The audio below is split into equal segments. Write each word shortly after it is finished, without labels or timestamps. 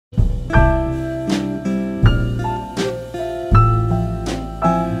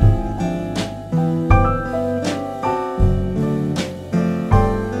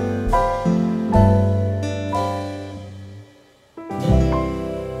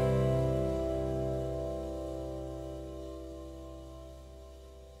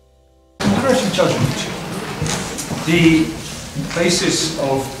comparative judgment, the basis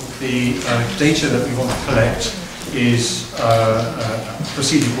of the data that we want to collect is a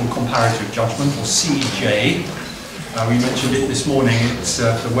procedure called comparative judgment, or CJ. We mentioned it this morning. It's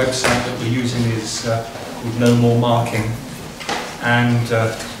the website that we're using is called No More Marking, and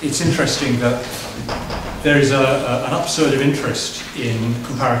it's interesting that there is an upsurge of interest in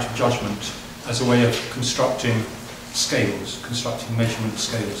comparative judgment as a way of constructing scales, constructing measurement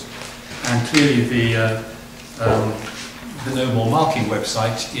scales. And clearly the No More Marking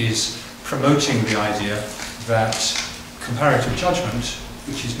website is promoting the idea that comparative judgment,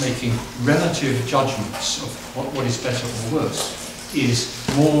 which is making relative judgments of what is better or worse, is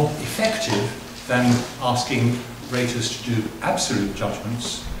more effective than asking raters to do absolute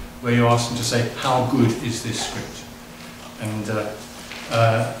judgments, where you ask them to say, how good is this script? And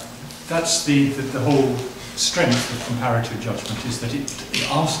that's the whole strength of comparative judgment, is that it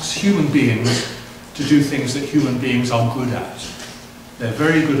asks human beings to do things that human beings are good at. They're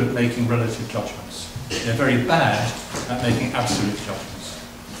very good at making relative judgments. They're very bad at making absolute judgments.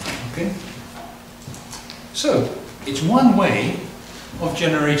 Okay? So, it's one way of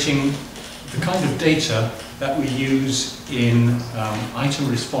generating the kind of data that we use in item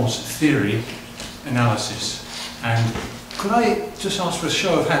response theory analysis. And could I just ask for a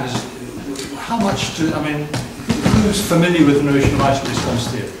show of hands, how much do, I mean, who's familiar with the notion of item response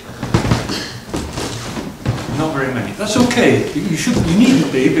theory? Not very many. That's okay. You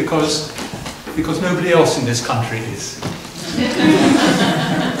needn't be, because nobody else in this country is.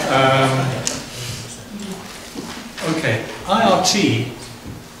 Okay, IRT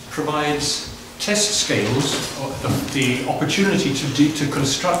provides test scales, or the opportunity to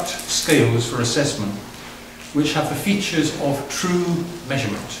construct scales for assessment, which have the features of true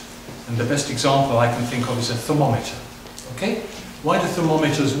measurement. And the best example I can think of is a thermometer. Okay? Why do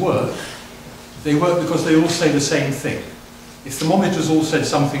thermometers work? They work because they all say the same thing. If thermometers all said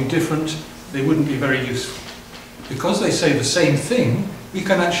something different, they wouldn't be very useful. Because they say the same thing, we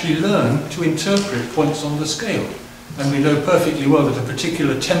can actually learn to interpret points on the scale. And we know perfectly well that a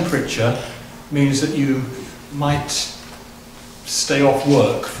particular temperature means that you might stay off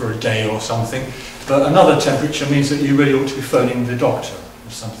work for a day or something, but another temperature means that you really ought to be phoning the doctor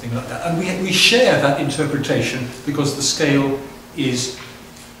or something like that. And we share that interpretation because the scale is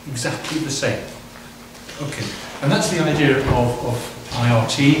exactly the same. Okay, and that's the idea of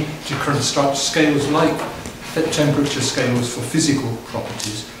IRT, to construct scales like temperature scales for physical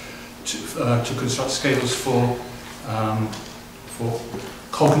properties, to construct scales for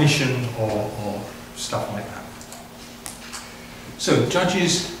cognition or stuff like that. So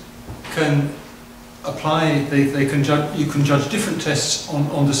judges can apply, they can judge, you can judge different tests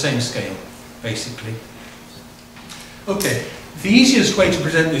on the same scale, basically. Okay, the easiest way to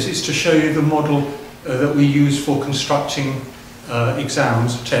present this is to show you the model that we use for constructing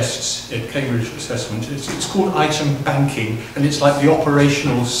exams, tests at Cambridge Assessment. It's called item banking, and it's like the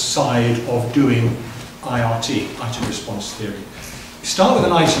operational side of doing IRT, item response theory. You start with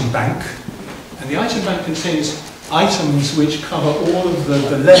an item bank, and the item bank contains items which cover all of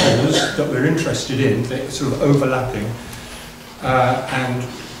the levels that we're interested in. They're sort of overlapping, and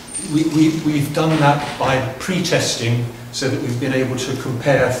we've done that by pre-testing, so that we've been able to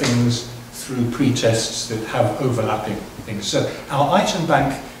compare things through pre-tests that have overlapping things. So our item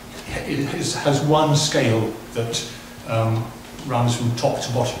bank has one scale that runs from top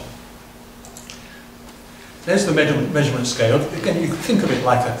to bottom. There's the measurement scale. Again, you can think of it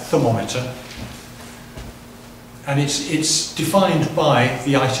like a thermometer, and it's defined by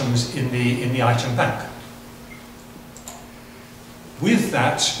the items in the item bank. With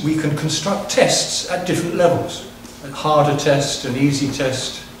that, we can construct tests at different levels: a harder test, an easy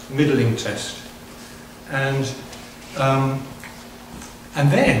test, middling test, and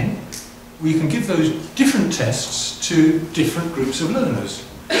then we can give those different tests to different groups of learners.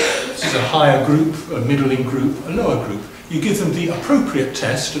 This is a higher group, a middling group, a lower group. You give them the appropriate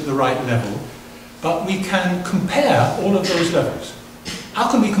test at the right level, but we can compare all of those levels. How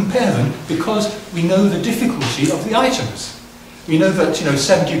can we compare them? Because we know the difficulty of the items. We know that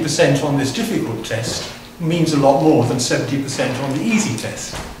 70% on this difficult test means a lot more than 70% on the easy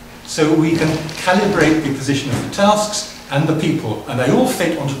test. So we can calibrate the position of the tasks and the people, and they all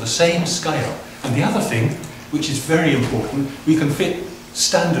fit onto the same scale. And the other thing, which is very important, we can fit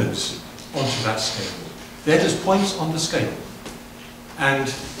standards onto that scale. They're just points on the scale.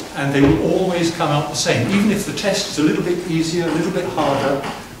 And they will always come out the same. Even if the test is a little bit easier, a little bit harder,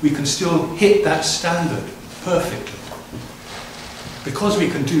 we can still hit that standard perfectly. Because we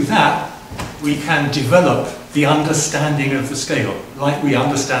can do that, we can develop the understanding of the scale, like we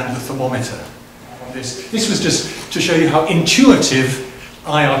understand the thermometer. This was just to show you how intuitive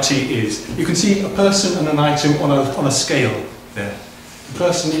IRT is. You can see a person and an item on a scale there. The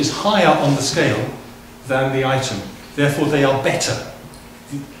person is higher on the scale than the item, therefore they are better.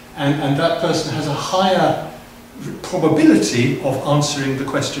 And that person has a higher probability of answering the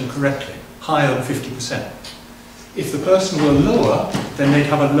question correctly, higher than 50%. If the person were lower, then they'd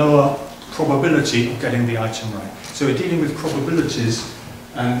have a lower probability of getting the item right. So we're dealing with probabilities,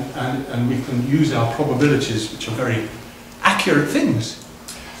 and we can use our probabilities, which are very accurate things.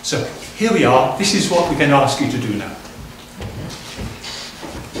 So here we are. This is what we're going to ask you to do now.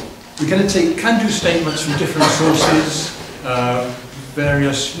 We're going to take can-do statements from different sources,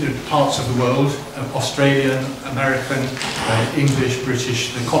 various parts of the world, Australian, American, English,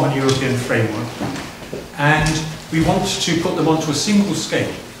 British, the Common European Framework, and we want to put them onto a single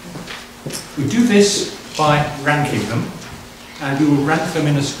scale. We do this by ranking them, and we will rank them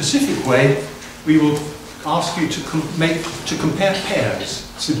in a specific way. We will ask you to compare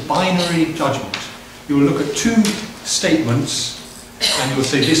pairs. It's a binary judgment. You will look at two statements, and you will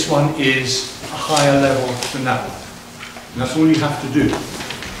say this one is a higher level than that one. And that's all you have to do.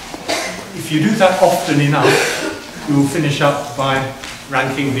 If you do that often enough, you will finish up by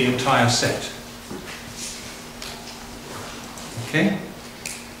ranking the entire set. Okay?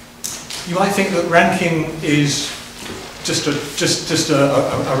 You might think that ranking is just a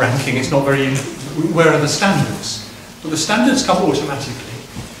ranking. It's not very. Where are the standards? Well, the standards come automatically.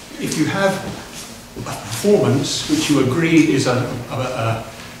 If you have a performance which you agree is a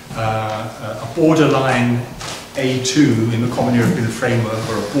borderline A2 in the Common European Framework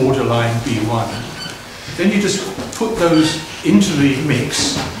or a borderline B1, then you just put those into the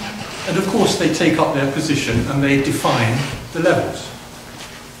mix, and of course they take up their position and they define the levels.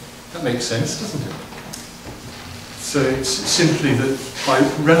 That makes sense, doesn't it? So it's simply that by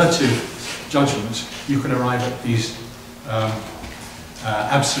relative judgment you can arrive at these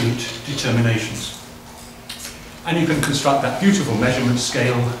absolute determinations. And you can construct that beautiful measurement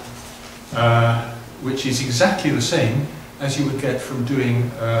scale which is exactly the same as you would get from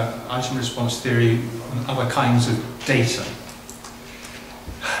doing item response theory on other kinds of data.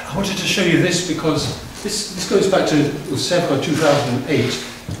 I wanted to show you this because this goes back to Sèvres 2008.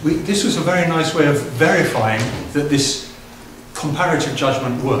 This was a very nice way of verifying that this comparative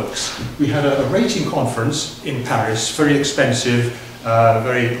judgment works. We had a rating conference in Paris, very expensive,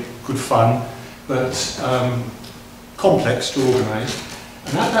 very good fun, but complex to organise.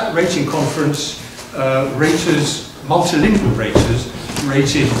 And at that rating conference, multilingual raters,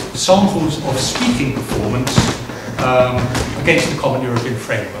 rated samples of speaking performance against the Common European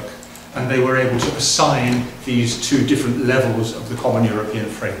Framework. And they were able to assign these two different levels of the Common European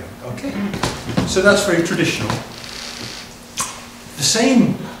Framework. Okay? So that's very traditional. The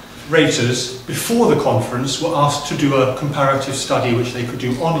same raters before the conference were asked to do a comparative study which they could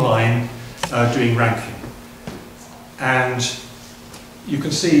do online doing ranking. And you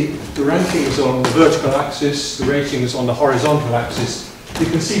can see the rankings on the vertical axis, the ratings on the horizontal axis. You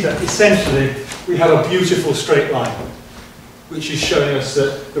can see that essentially we have a beautiful straight line, which is showing us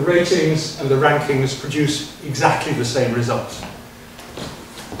that the ratings and the rankings produce exactly the same results,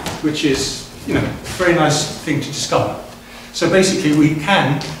 which is, a very nice thing to discover. So basically we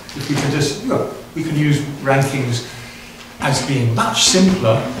can, if we can just, we can use rankings as being much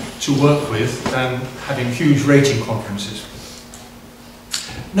simpler to work with than having huge rating conferences.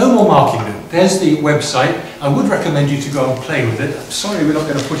 No more marking them. There's the website. I would recommend you to go and play with it. I'm sorry we're not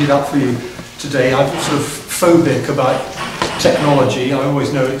going to put it up for you today. I'm sort of phobic about technology. I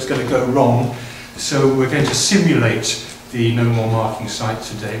always know it's going to go wrong. So we're going to simulate the No More Marking site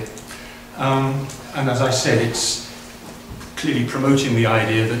today. And as I said, it's clearly promoting the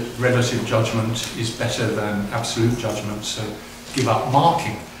idea that relative judgment is better than absolute judgment, so give up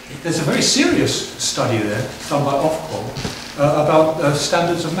marking. There's a very serious study there, done by Ofqual, about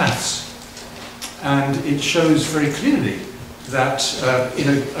standards of maths. And it shows very clearly that in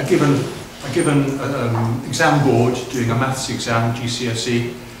a given exam board, doing a maths exam,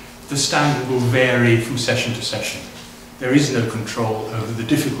 GCSE, the standard will vary from session to session. There is no control over the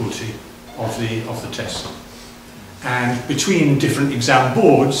difficulty of the test. And between different exam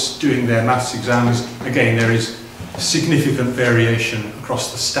boards doing their maths exams, again, there is significant variation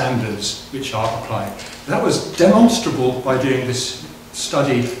across the standards which are applied. That was demonstrable by doing this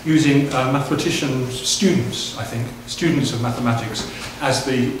study using mathematicians, students, I think, students of mathematics, as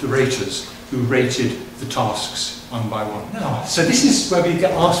the raters who rated the tasks one by one. Now, so this is where we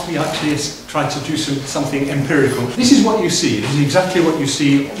get asked, we actually try to do something empirical. This is what you see. This is exactly what you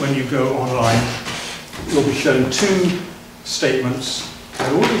see when you go online. you'll be shown two statements,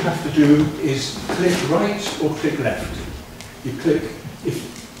 and all you have to do is click right or click left. You click,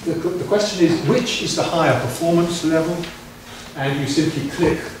 if the question is which is the higher performance level, and you simply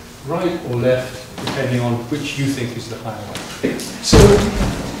click right or left depending on which you think is the higher one. So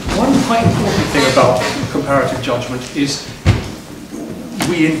one quite important thing about comparative judgment is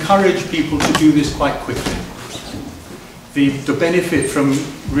we encourage people to do this quite quickly. The benefit from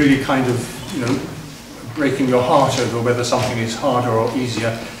really kind of, you know, breaking your heart over whether something is harder or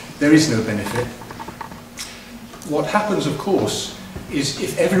easier, there is no benefit. What happens, of course, is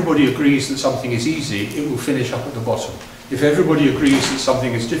if everybody agrees that something is easy, it will finish up at the bottom. If everybody agrees that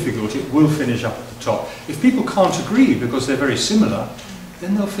something is difficult, it will finish up at the top. If people can't agree because they're very similar,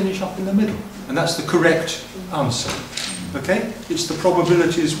 then they'll finish up in the middle. And that's the correct answer. Okay? It's the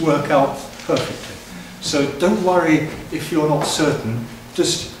probabilities work out perfectly. So don't worry if you're not certain,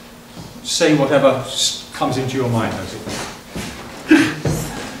 just say whatever comes into your mind, as it were.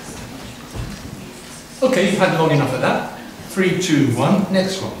 Okay, you've had long enough of that. 3, 2, 1,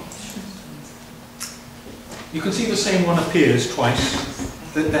 next one. You can see the same one appears twice.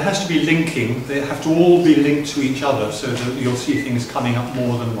 There has to be linking, they have to all be linked to each other so that you'll see things coming up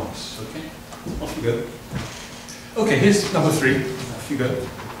more than once. Okay, off you go. Okay, here's number 3, off you go.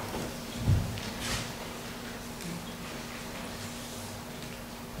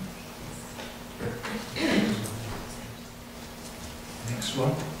 Next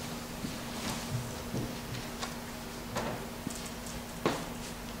one.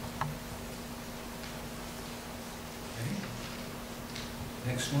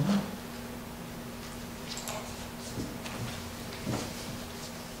 Next one.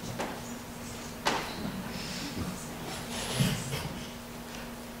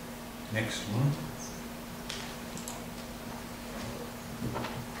 Next one.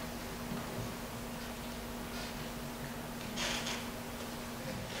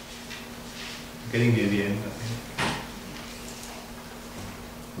 Getting near the end, I think.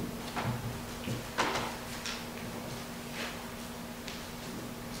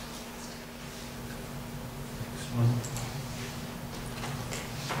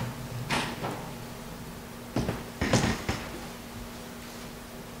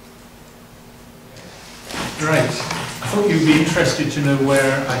 Right, I thought you'd be interested to know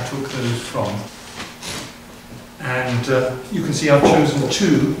where I took those from. And you can see I've chosen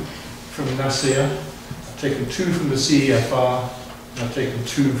 2 from NASIA, I've taken 2 from the CEFR, and I've taken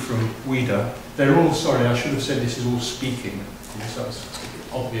 2 from WIDA. They're all, sorry, I should have said this is all speaking, so that's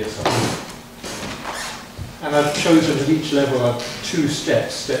obvious, I think. And I've chosen at each level 2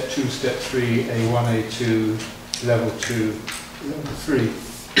 steps, step 2, step 3, A1, A2, level 2, level 3.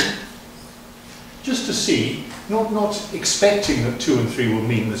 Just to see, not expecting that 2 and 3 will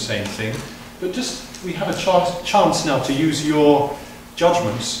mean the same thing, but just we have a chance now to use your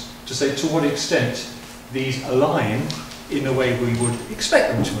judgments to say to what extent these align in the way we would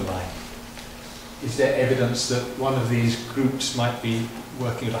expect them to align. Is there evidence that one of these groups might be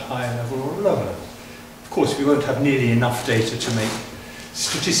working at a higher level or a lower level? Of course, we won't have nearly enough data to make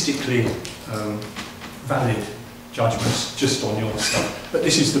statistically valid judgments just on your stuff. But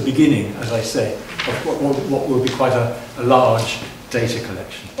this is the beginning, as I say, of what will be quite a large data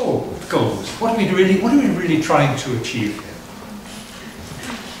collection. Oh, goals. What are we really trying to achieve here?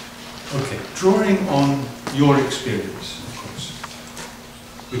 Okay, drawing on your experience, of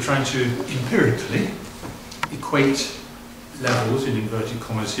course. We're trying to empirically equate levels, in inverted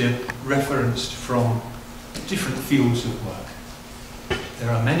commas here, referenced from different fields of work.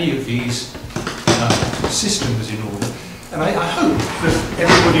 There are many of these systems in order, and I hope that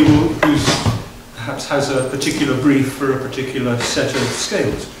everybody who perhaps has a particular brief for a particular set of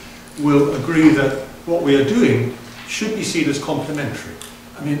scales will agree that what we are doing should be seen as complementary.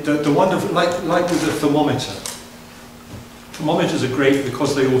 I mean, the wonderful, like with the thermometer, thermometers are great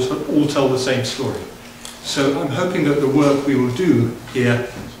because they all tell the same story. So I'm hoping that the work we will do here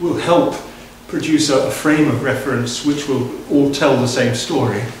will help produce a frame of reference which will all tell the same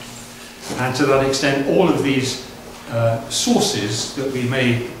story. And to that extent, all of these sources that we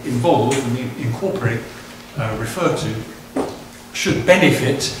may involve and incorporate, refer to, should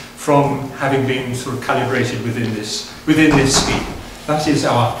benefit from having been sort of calibrated within this scheme. That is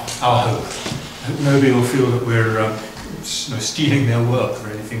our hope. I hope nobody will feel that we're stealing their work or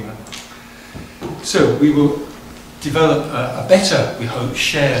anything like that. So we will develop a better, we hope,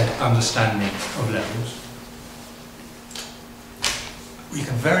 shared understanding of levels. We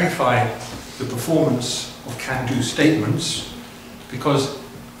can verify the performance of can-do statements because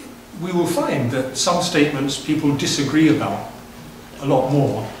we will find that some statements people disagree about a lot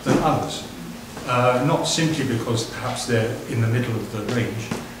more than others. not simply because perhaps they're in the middle of the range,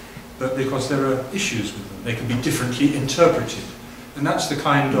 but because there are issues with them. They can be differently interpreted. And that's the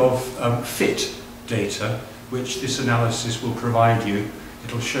kind of fit data which this analysis will provide you.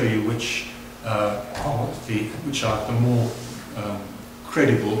 It'll show you which are the more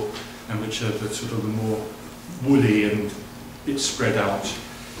credible and which are the sort of the more woolly and a bit spread out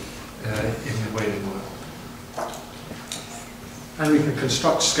in the way they work. And we can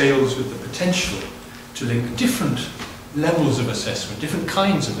construct scales with the potential to link different levels of assessment, different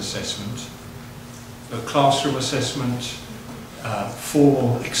kinds of assessment, classroom assessment,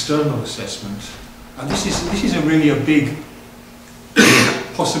 formal external assessment. And this is really a big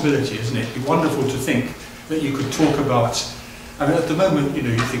possibility, isn't it? It'd be wonderful to think that you could talk about, I mean, at the moment, you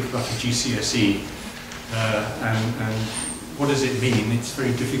know, you think about a GCSE, and what does it mean? It's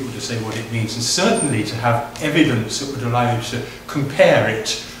very difficult to say what it means, and certainly to have evidence that would allow you to compare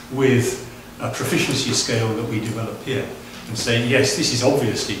it with a proficiency scale that we develop here, and say, yes, this is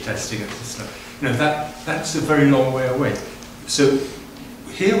obviously testing at this level. You know, that's a very long way away. So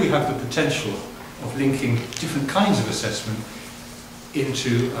here we have the potential of linking different kinds of assessment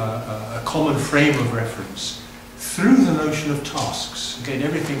into a common frame of reference through the notion of tasks. Again,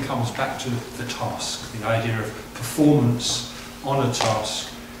 everything comes back to the task, the idea of performance on a task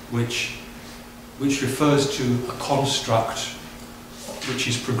which refers to a construct which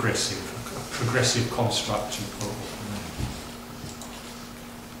is progressive, a progressive construct.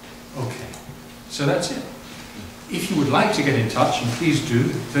 Okay, so that's it. If you would like to get in touch, and please do,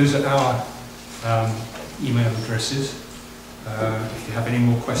 those are our email addresses. If you have any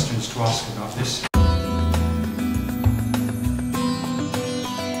more questions to ask about this.